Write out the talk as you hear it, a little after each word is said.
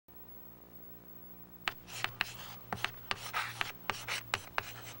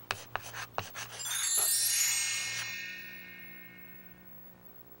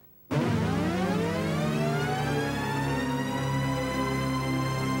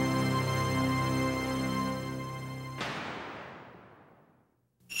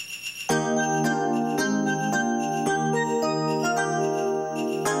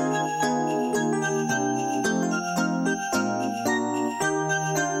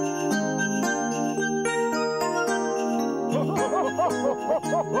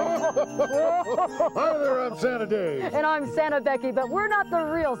Hi there, I'm Santa Dave. And I'm Santa Becky, but we're not the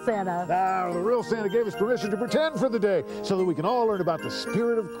real Santa. Now, the real Santa gave us permission to pretend for the day so that we can all learn about the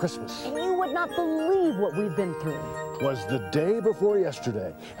spirit of Christmas. And you would not believe what we've been through. 'Twas the day before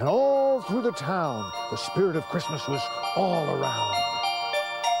yesterday, and all through the town, the spirit of Christmas was all around.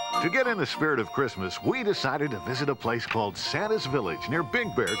 To get in the spirit of Christmas, we decided to visit a place called Santa's Village near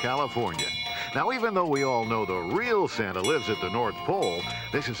Big Bear, California. Now, even though we all know the real Santa lives at the North Pole,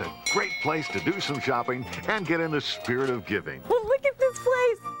 this is a great place to do some shopping and get in the spirit of giving. Well, look at this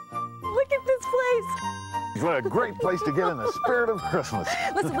place. Look at this place. What a great place to get in the spirit of Christmas.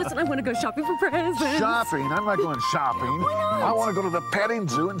 Listen, I want to go shopping for presents. Shopping? I'm not going shopping. Why not? I want to go to the petting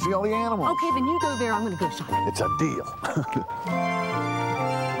zoo and see all the animals. Okay, then you go there. I'm going to go shopping. It's a deal.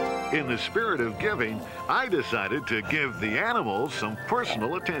 In the spirit of giving, I decided to give the animals some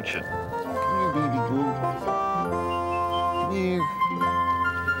personal attention. Come here, baby goat. Come here.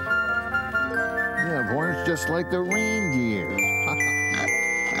 You have horns just like the reindeer.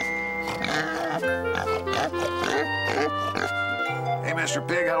 Hey, Mr.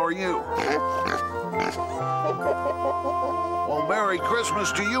 Pig, how are you? Well, Merry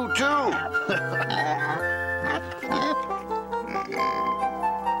Christmas to you, too.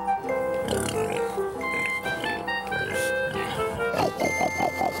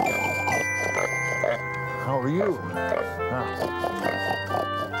 How are you?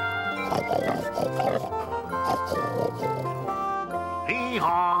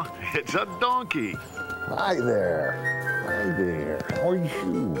 Hee-haw, it's a donkey. Hi there. Hi there. How are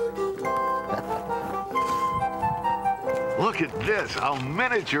you? Look at this, a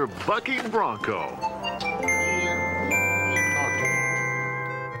miniature bucking bronco.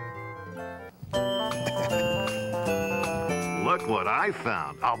 Look what I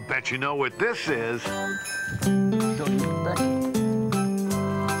found. I'll bet you know what this is.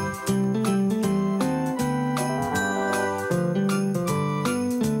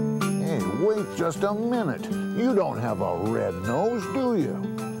 Hey, wait just a minute. You don't have a red nose, do you?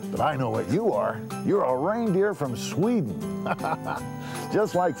 But I know what you are. You're a reindeer from Sweden.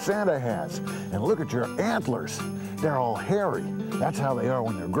 Just like Santa has. And look at your antlers. They're all hairy. That's how they are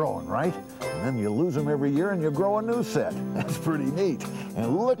when they're growing, right? And then you lose them every year and you grow a new set. That's pretty neat.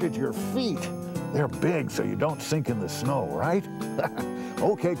 And look at your feet. They're big so you don't sink in the snow, right?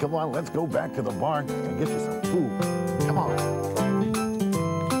 Okay, come on, let's go back to the barn and get you some food. Come on.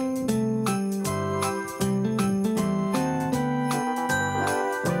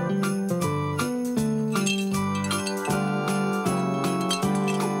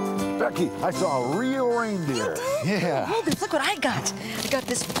 Becky, I saw a real reindeer. You did? Yeah. Oh, look what I got. I got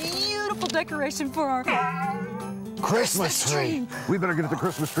this beautiful decoration for our Christmas tree. We better get to the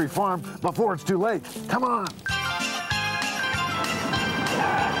Christmas tree farm before it's too late. Come on.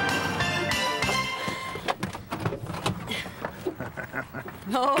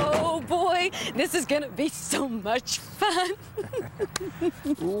 Oh, boy, this is going to be so much fun.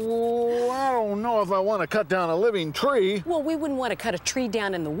 Oh, I don't know if I want to cut down a living tree. Well, we wouldn't want to cut a tree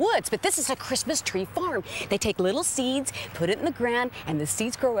down in the woods, but this is a Christmas tree farm. They take little seeds, put it in the ground, and the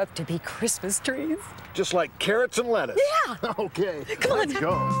seeds grow up to be Christmas trees. Just like carrots and lettuce. Yeah. Okay, Come on. let's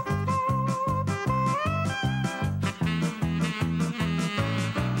go.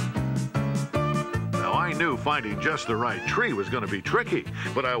 I knew finding just the right tree was going to be tricky,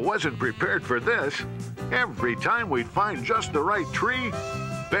 but I wasn't prepared for this. Every time we'd find just the right tree,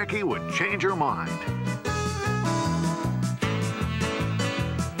 Becky would change her mind.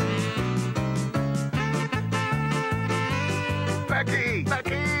 Becky!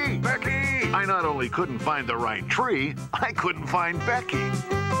 Becky! Becky! I not only couldn't find the right tree, I couldn't find Becky.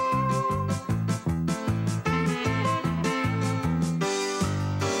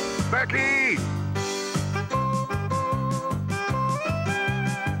 Becky!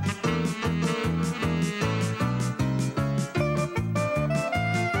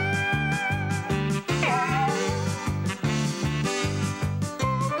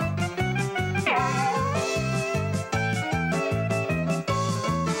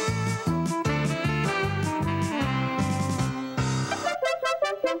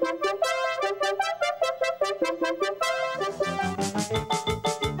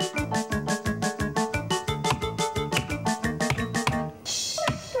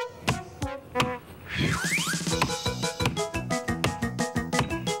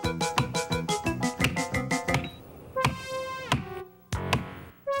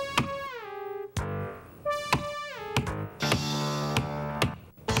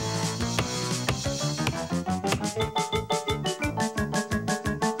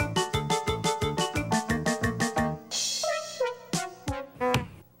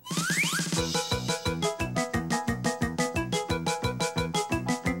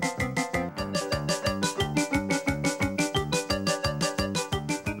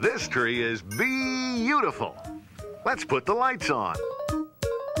 Christmas tree is beautiful. Let's put the lights on.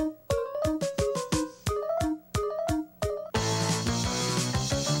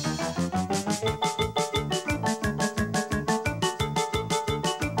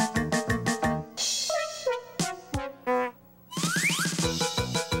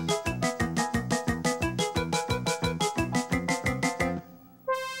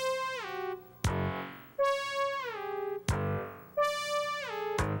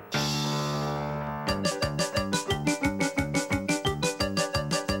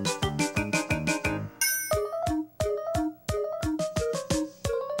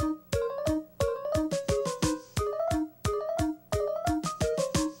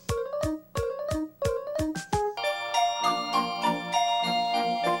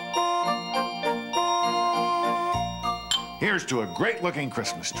 Here's to a great-looking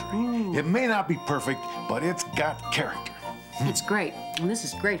Christmas tree. Ooh. It may not be perfect, but it's got character. It's great. And this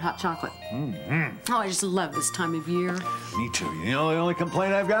is great hot chocolate. Oh, I just love this time of year. Me too. You know the only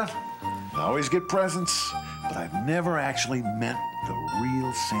complaint I've got? I always get presents, but I've never actually met the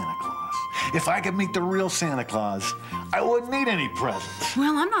real Santa Claus. If I could meet the real Santa Claus, I wouldn't need any presents.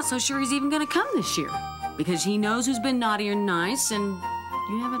 Well, I'm not so sure he's even going to come this year, because he knows who's been naughty or nice, and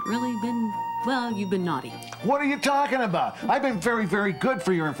you haven't really been, well, you've been naughty. What are you talking about? I've been very, very good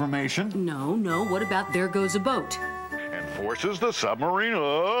for your information. No, what about there goes a boat? And forces the submarine up.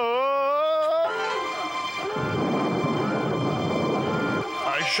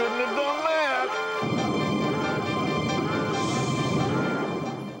 I shouldn't have done that.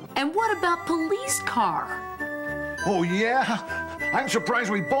 And what about police car? Oh, yeah? I'm surprised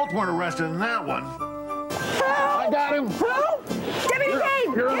we both weren't arrested in that one. I got him. Who? Deputy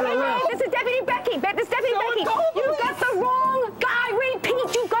Dave! You're under arrest. This is Deputy Becky. This is Deputy Becky. You got the wrong guy.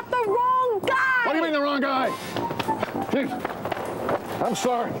 Repeat, you got the wrong guy. What do you mean the wrong guy? Jeez. I'm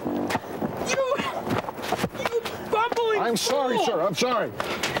sorry. You bumbling I'm sorry, fool. sir. I'm sorry.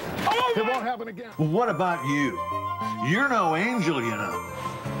 Oh, It won't happen again. Well, what about you? You're no angel, you know.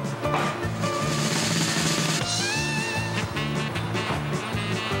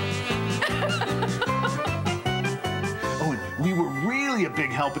 Oh, and we were really a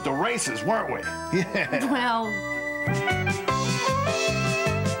big help at the races, weren't we? Yeah. Well...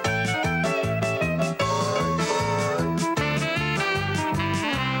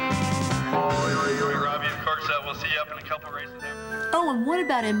 We'll see you up in a couple races. Oh, and what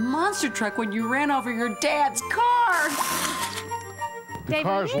about in Monster Truck when you ran over your dad's car? The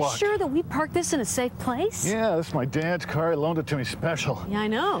car's locked. Sure that we parked this in a safe place? Yeah, this is my dad's car. He loaned it to me special. Yeah, I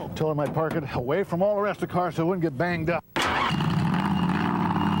know. Told him I'd park it away from all the rest of the cars so it wouldn't get banged up.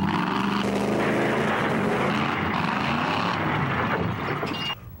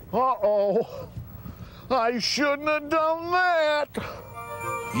 Uh-oh. I shouldn't have done that.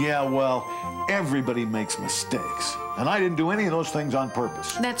 Yeah, well, everybody makes mistakes. And I didn't do any of those things on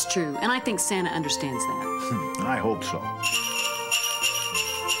purpose. That's true, and I think Santa understands that. I hope so.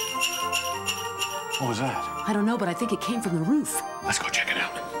 What was that? I don't know, but I think it came from the roof. Let's go check it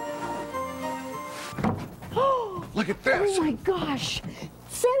out. Look at this. Oh my gosh.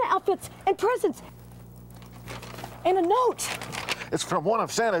 Santa outfits and presents. And a note. It's from one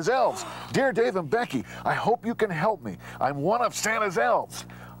of Santa's elves. Dear Dave and Becky, I hope you can help me. I'm one of Santa's elves.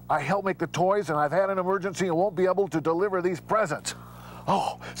 I help make the toys, and I've had an emergency and won't be able to deliver these presents.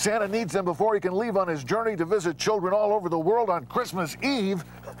 Oh, Santa needs them before he can leave on his journey to visit children all over the world on Christmas Eve.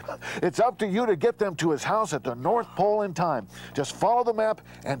 It's up to you to get them to his house at the North Pole in time. Just follow the map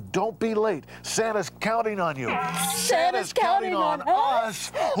and don't be late. Santa's counting on you. Santa's counting on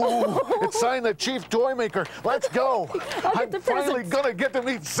us. Ooh, it's signed the chief toy maker. Let's go. I'll get the I'm finally presents. gonna get to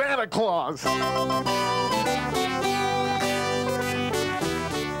meet Santa Claus.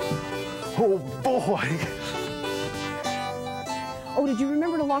 Oh boy. Oh, did you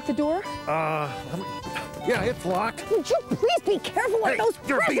remember to lock the door? Yeah, it's locked. Would you please be careful with those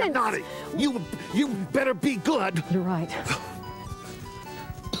you're presents? being naughty. You better be good. You're right.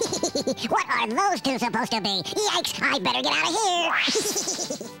 What are those two supposed to be? Yikes, I better get out of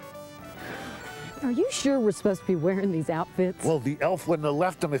here. Are you sure we're supposed to be wearing these outfits? Well, the elf wouldn't have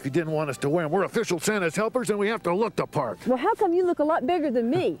left them if he didn't want us to wear them. We're official Santa's helpers, and we have to look the part. Well, how come you look a lot bigger than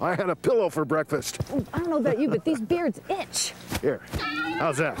me? I had a pillow for breakfast. I don't know about you, but these beards itch. Here,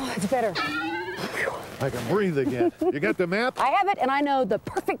 how's that? Oh, it's better. I can breathe again. You got the map? I have it, and I know the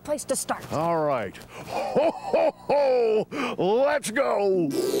perfect place to start. All right. Ho, ho, ho! Let's go!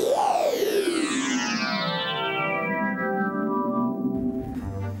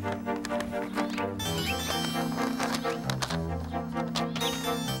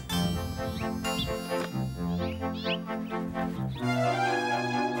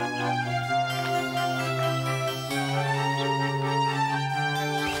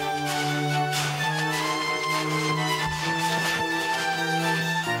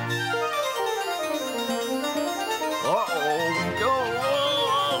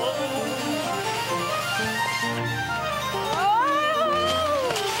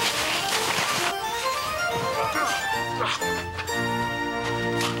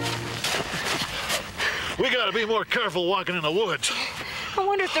 gotta be more careful walking in the woods. I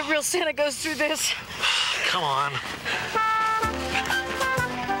wonder if the real Santa goes through this. Come on.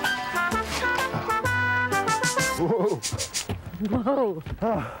 Whoa. Whoa.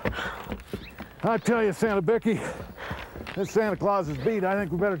 I tell you, Santa Becky, this Santa Claus is beat. I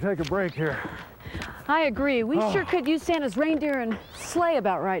think we better take a break here. I agree. We sure could use Santa's reindeer and sleigh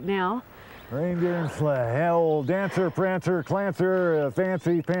about right now. Reindeer and sleigh. Yeah, old Dancer, Prancer, Clancer,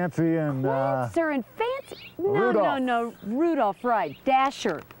 Fancy, Pantsy, and Prancer and Fancy? No, Rudolph. no. Rudolph, right.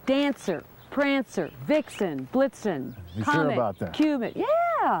 Dasher, Dancer, Prancer, Vixen, Blitzen, You Comet, sure about that? Cupid.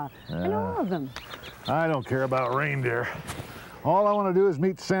 Yeah, I know all of them. I don't care about reindeer. All I want to do is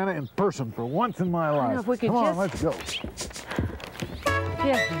meet Santa in person for once in my life. know if we could Come on, just- let's go.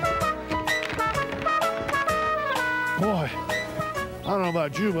 Yeah. Boy, I don't know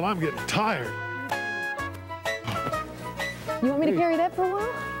about you, but I'm getting tired. You want me to carry that for a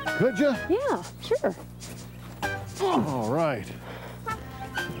while? Could you? Yeah, sure. All right.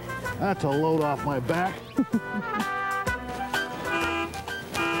 That's a load off my back.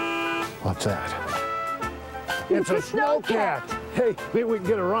 What's that? It's a snowcat. Hey, maybe we can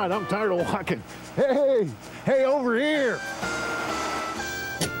get a ride. I'm tired of walking. Hey, over here.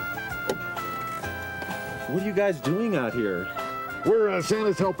 What are you guys doing out here? We're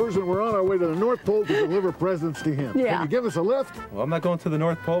Santa's helpers, and we're on our way to the North Pole to deliver presents to him. Yeah. Can you give us a lift? Well, I'm not going to the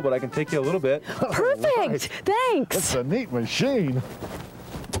North Pole, but I can take you a little bit. Perfect. right. Thanks. It's a neat machine.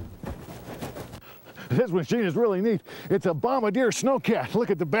 This machine is really neat. It's a bombardier snowcat. Look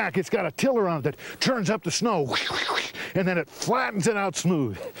at the back. It's got a tiller on it that churns up the snow, and then it flattens it out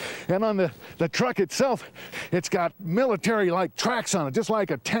smooth. And on the truck itself, it's got military-like tracks on it, just like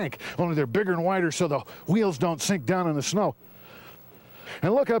a tank, only they're bigger and wider so the wheels don't sink down in the snow.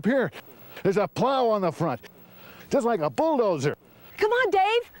 And look up here. There's a plow on the front, just like a bulldozer. Come on,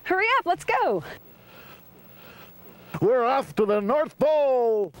 Dave. Hurry up. Let's go. We're off to the North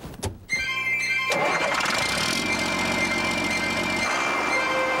Pole.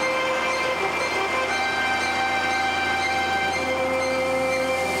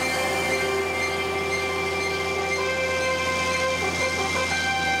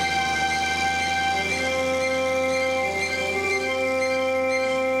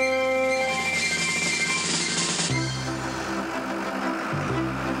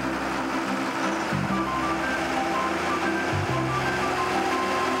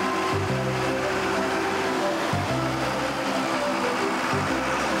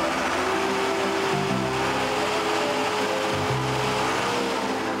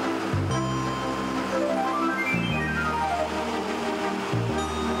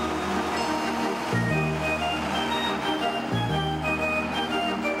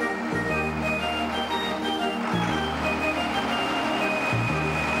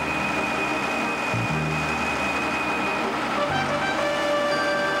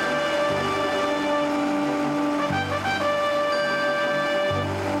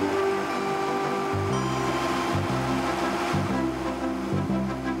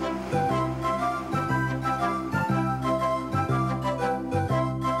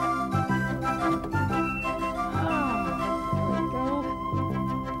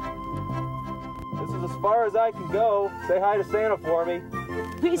 As far as I can go. Say hi to Santa for me.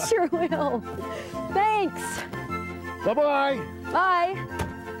 We sure will. Thanks. Bye-bye. Bye.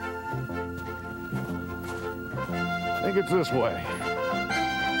 I think it's this way.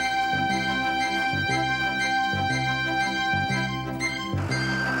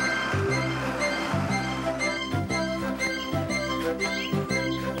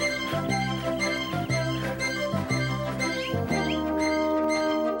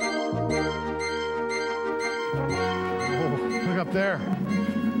 Up there.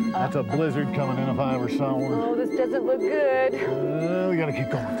 That's a blizzard coming in if I ever saw one. Oh, this doesn't look good. We gotta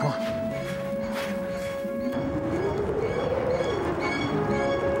keep going. Come on.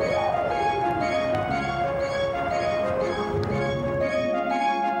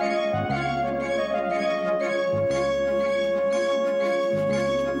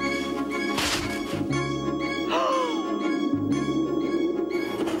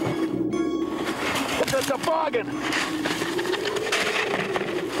 It's a toboggan.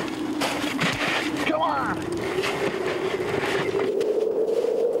 Come on!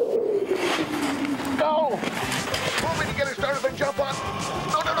 Go! Want me to get it started and jump on?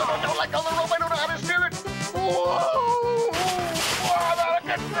 No, don't let go of the rope. I don't know how to steer it. Whoa! Whoa, I'm out of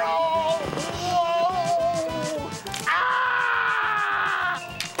control! Whoa! Ah!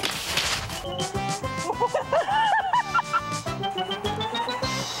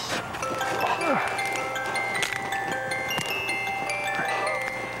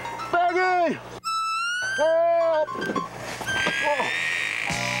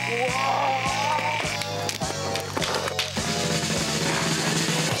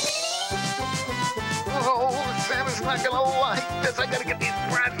 Oh, Santa's not gonna like this. I gotta get these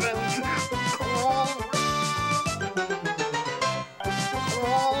presents.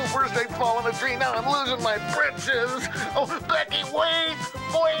 Oh, first they fall in the tree, now I'm losing my britches. Oh, Becky, wait,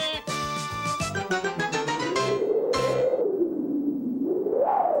 wait.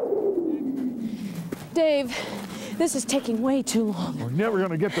 Dave, this is taking way too long. We're never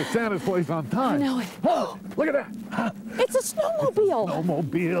going to get to Santa's place on time. I know it. Oh, look at that. It's a snowmobile.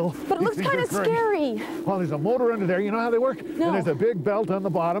 Snowmobile. But it looks These kind things of are great. scary. Well, there's a motor under there. You know how they work? No. And there's a big belt on the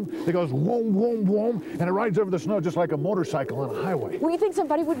bottom that goes whoom, whoom, whoom, and it rides over the snow just like a motorcycle on a highway. Well, you think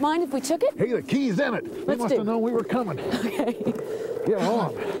somebody would mind if we took it? Hey, the key's in it. They Let's must have do. known we were coming. Okay. Get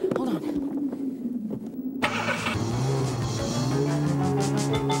on. Hold on.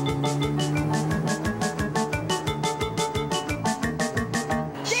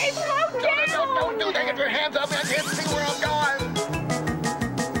 Dave, slow down! Don't do that. Get your hands up. I can't see where I'm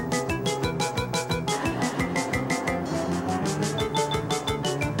going.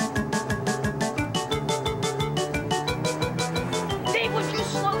 Dave, would you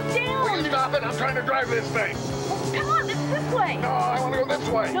slow Will down? you stop it? I'm trying to drive this thing. Come on, it's this way. No, I want to go this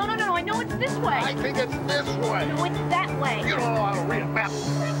way. No, I know it's this way. I think it's this way. No, it's that way. You don't know how to read a map.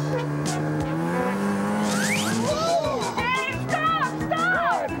 Dave,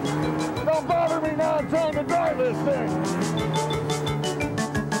 stop! Don't bother me now. I'm trying to drive this thing.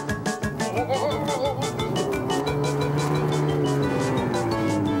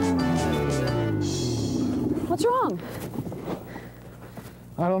 What's wrong?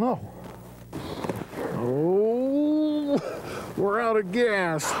 I don't know. Oh, we're out of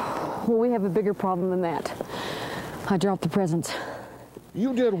gas. Well, we have a bigger problem than that. I dropped the presents.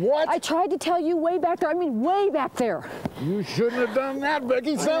 You did what? I tried to tell you way back there. I mean, way back there. You shouldn't have done that,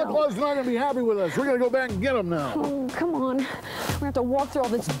 Becky. Santa Claus is not going to be happy with us. We're going to go back and get him now. Oh, come on. We're going to have to walk through all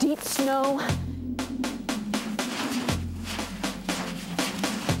this deep snow.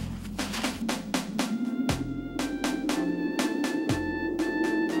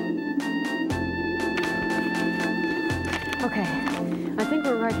 Okay, I think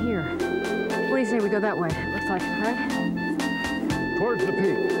we're right here. What do you say we go that way? Looks like it, right? Towards the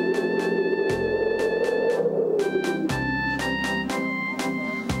peak.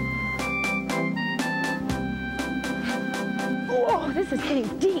 Whoa, this is getting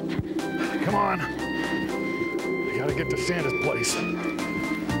deep. Come on. We got to get to Santa's place.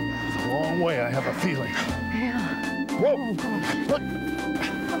 It's a long way, I have a feeling. Yeah. Whoa! Look!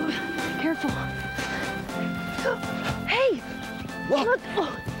 Careful. Hey! Look! Look!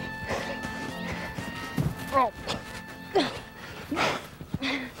 Oh. Oh.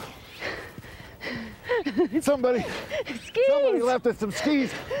 Somebody Skis! left us some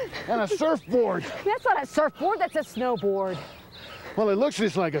skis and a surfboard. That's not a surfboard, that's a snowboard. Well, it looks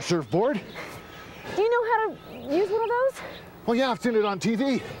just like a surfboard. Do you know how to use one of those? Well, yeah, I've seen it on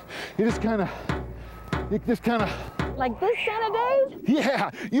TV. You just kind of, Like this Santa Days? yeah,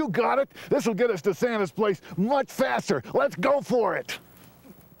 you got it. This will get us to Santa's place much faster. Let's go for it.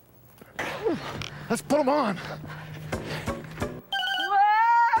 Let's put them on.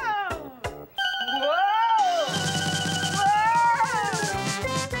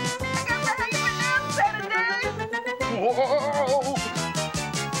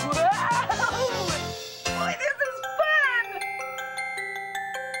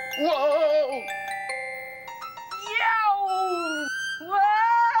 Whoa!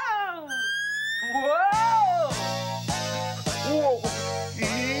 Whoa! Whoa!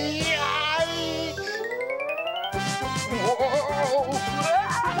 Yikes! Whoa!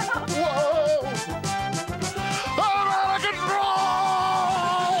 Whoa! I'm out of control!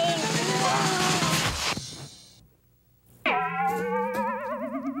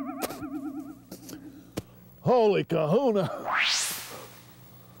 Holy kahuna!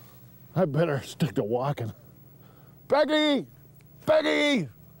 I better stick to walking. Becky! Becky!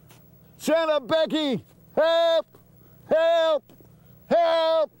 Santa Becky! Help! Help!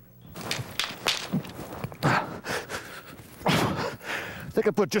 Help! I think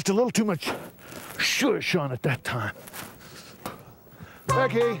I put just a little too much shush on it that time.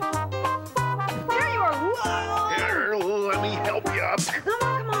 Becky! There you are. Whoa! Here, let me help you up.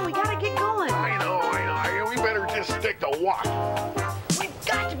 Come on, we gotta get going. I know. We better just stick to walk. We've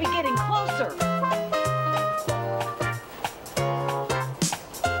got to be getting closer.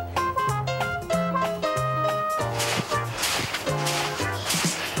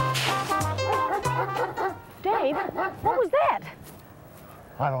 Dave, what was that?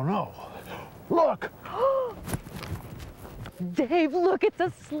 I don't know. Look! Dave, look, it's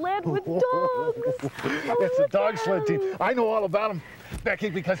a sled with dogs. It's a dog sled team. I know all about them, Becky,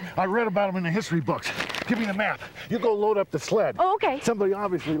 because I read about them in the history books. Give me the map. You go load up the sled. Oh, okay. Somebody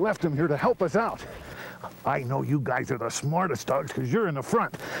obviously left them here to help us out. I know you guys are the smartest dogs because you're in the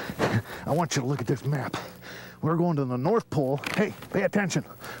front. I want you to look at this map. We're going to the North Pole. Hey, pay attention.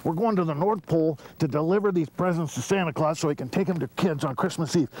 We're going to the North Pole to deliver these presents to Santa Claus so he can take them to kids on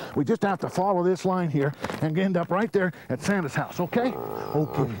Christmas Eve. We just have to follow this line here and end up right there at Santa's house, okay?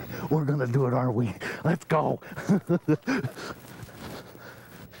 Okay, we're gonna do it, aren't we? Let's go.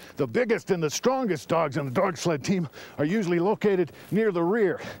 The biggest and the strongest dogs in the dog sled team are usually located near the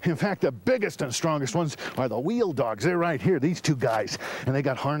rear. In fact, the biggest and strongest ones are the wheel dogs. They're right here, these two guys. And they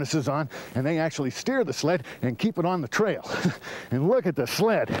got harnesses on, and they actually steer the sled and keep it on the trail. And look at the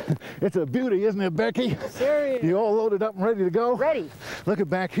sled. It's a beauty, isn't it, Becky? Serious. You all loaded up and ready to go? Ready. Look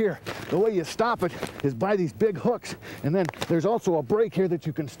at back here. The way you stop it is by these big hooks. And then there's also a brake here that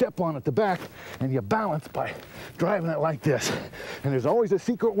you can step on at the back, and you balance by driving it like this. And there's always a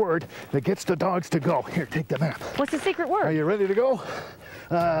secret word that gets the dogs to go. Here, take the map. What's the secret word? Are you ready to go?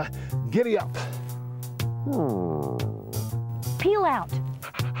 Giddy up. Peel out.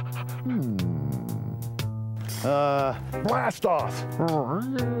 Blast off.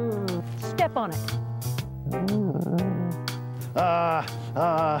 Step on it.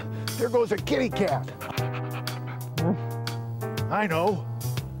 There goes a kitty cat. I know.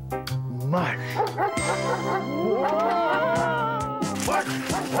 Mush. Mush,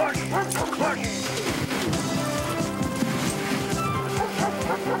 mush, mush.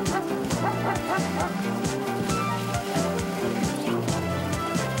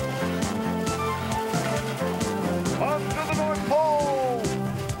 On to the North Pole!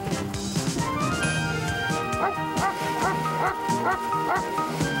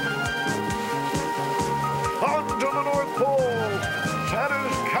 On to the North Pole!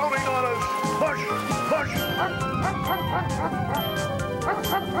 Santa's counting on us! Push! Push!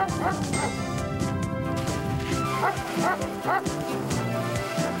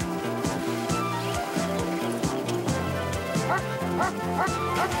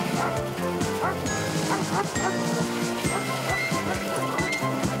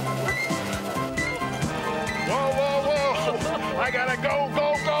 Whoa, whoa, whoa! I gotta go, go,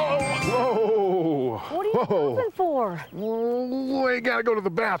 go! Whoa! What are you stopping for? We gotta go to the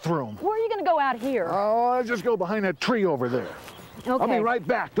bathroom. Where are you going to go out here? Oh, I'll just go behind that tree over there. Okay. I'll be right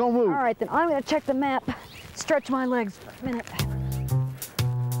back. Don't move. All right, then I'm going to check the map. Stretch my legs for a minute.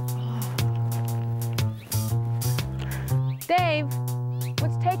 Dave,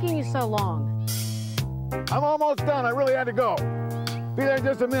 what's taking you so long? I'm almost done. I really had to go. Be there in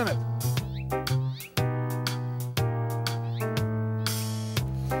just a minute.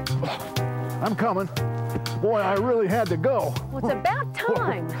 I'm coming. Boy, I really had to go. Well, it's about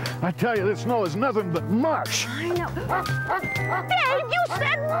time. I tell you, this snow is nothing but mush. I know. Dave, you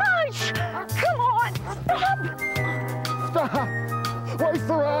said mush! Come on, stop! Stop! Wait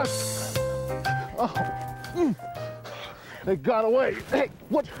for us! Oh. They got away. Hey,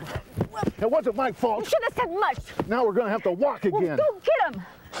 what? It wasn't my You fault. should have said mush. Now we're gonna have to walk Well, again. go get him.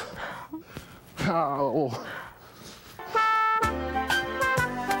 Oh.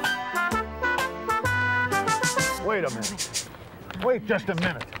 Wait a minute. Wait just a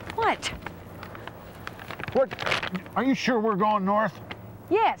minute. What? What? Are you sure we're going north?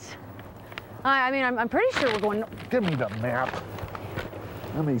 Yes. I mean, I'm pretty sure we're going. Give me the map.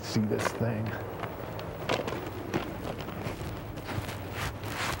 Let me see this thing.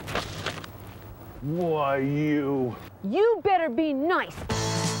 Why, you? You better be nice.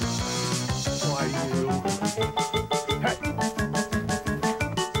 Why, you? Hey.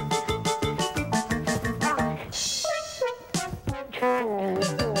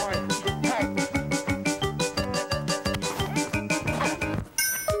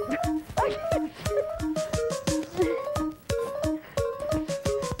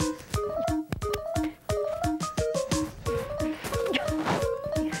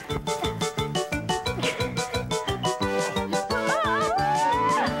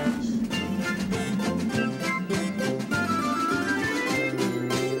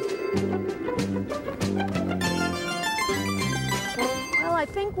 I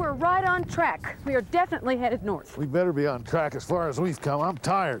think we're right on track. We are definitely headed north. We better be on track as far as we've come. I'm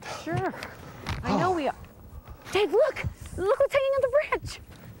tired. Sure. I know we are. Dave, look! Look what's hanging on the bridge.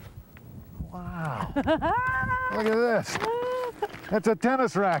 Wow. Look at this. That's a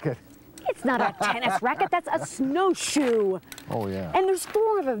tennis racket. It's not a tennis racket, that's a snowshoe. Oh, yeah. And there's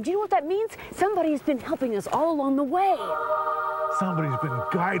 4 of them. Do you know what that means? Somebody's been helping us all along the way. Somebody's been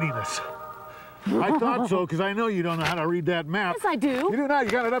guiding us. I thought so, because I know you don't know how to read that map. Yes, I do. You do not.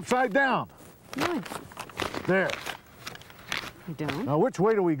 You got it upside down. No, There. I don't. Now, which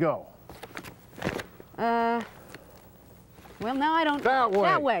way do we go? Well, now I don't. That way.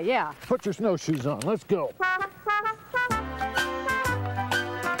 That way, yeah. Put your snowshoes on. Let's go. Right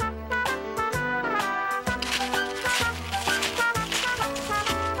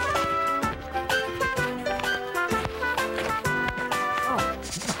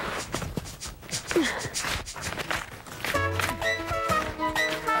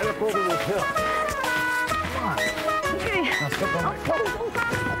up over this hill. Come on. Okay. Now step on my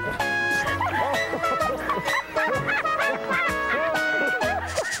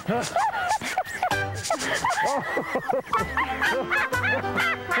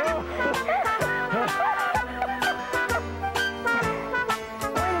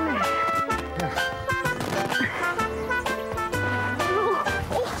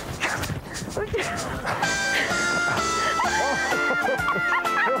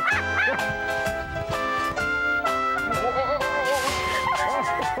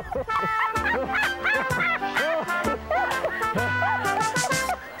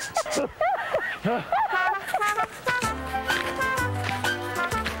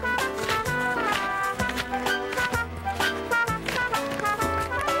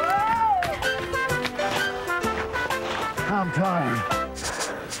I'm tired.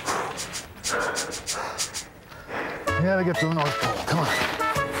 You gotta get to the North Pole. Come on.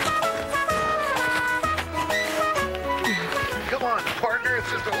 Come on, partner, it's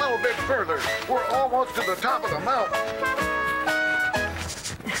just a little bit further. We're almost to the top of the mountain.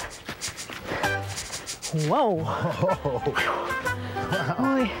 Whoa. Oh.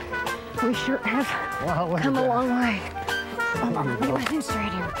 Boy, we sure have come a long way. Hold on, let me get my things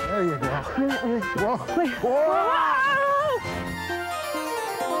straight here. There you go. Whoa. Wait. Whoa.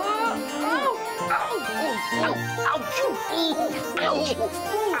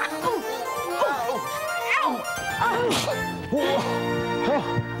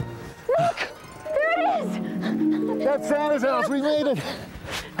 There it is! That's Santa's house. We made it.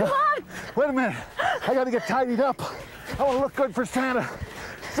 Come on! Wait a minute. I got to get tidied up. I want to look good for Santa.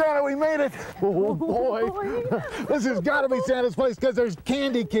 Santa, we made it. Oh, boy. This has got to be Santa's place because there's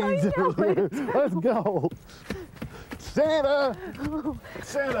candy canes everywhere. Let's go. Santa.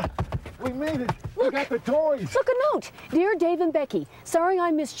 Santa, we made it. We got the toys. Look, a note. Dear Dave and Becky, sorry I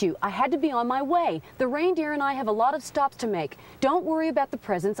missed you. I had to be on my way. The reindeer and I have a lot of stops to make. Don't worry about the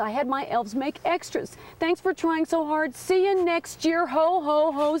presents. I had my elves make extras. Thanks for trying so hard. See you next year. Ho,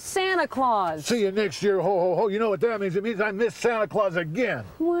 ho, ho, Santa Claus. See you next year. Ho, ho, ho. You know what that means? It means I miss Santa Claus again.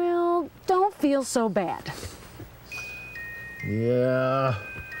 Well, don't feel so bad. Yeah,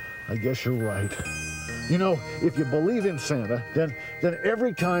 I guess you're right. You know, if you believe in Santa, then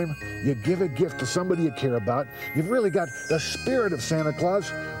every time you give a gift to somebody you care about, you've really got the spirit of Santa Claus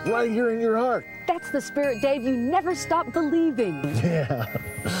right here in your heart. That's the spirit, Dave. You never stop believing. Yeah,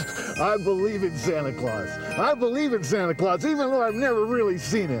 I believe in Santa Claus. I believe in Santa Claus, even though I've never really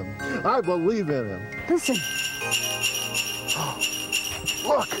seen him. I believe in him. Listen.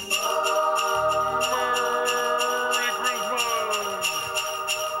 Look.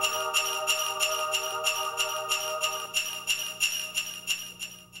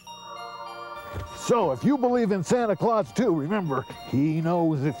 So if you believe in Santa Claus too, remember, he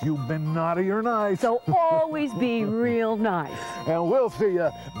knows if you've been naughty or nice. So always be real nice. And we'll see you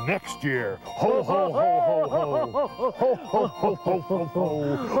next year. Ho, ho, ho, ho, ho. Ho, ho, ho, ho, ho,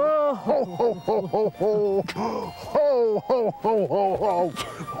 ho. Ho, ho, ho, ho, ho. Ho, ho, ho, ho, ho.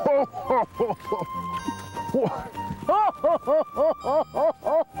 Ho, ho, ho, ho.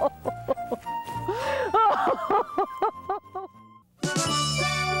 Oh,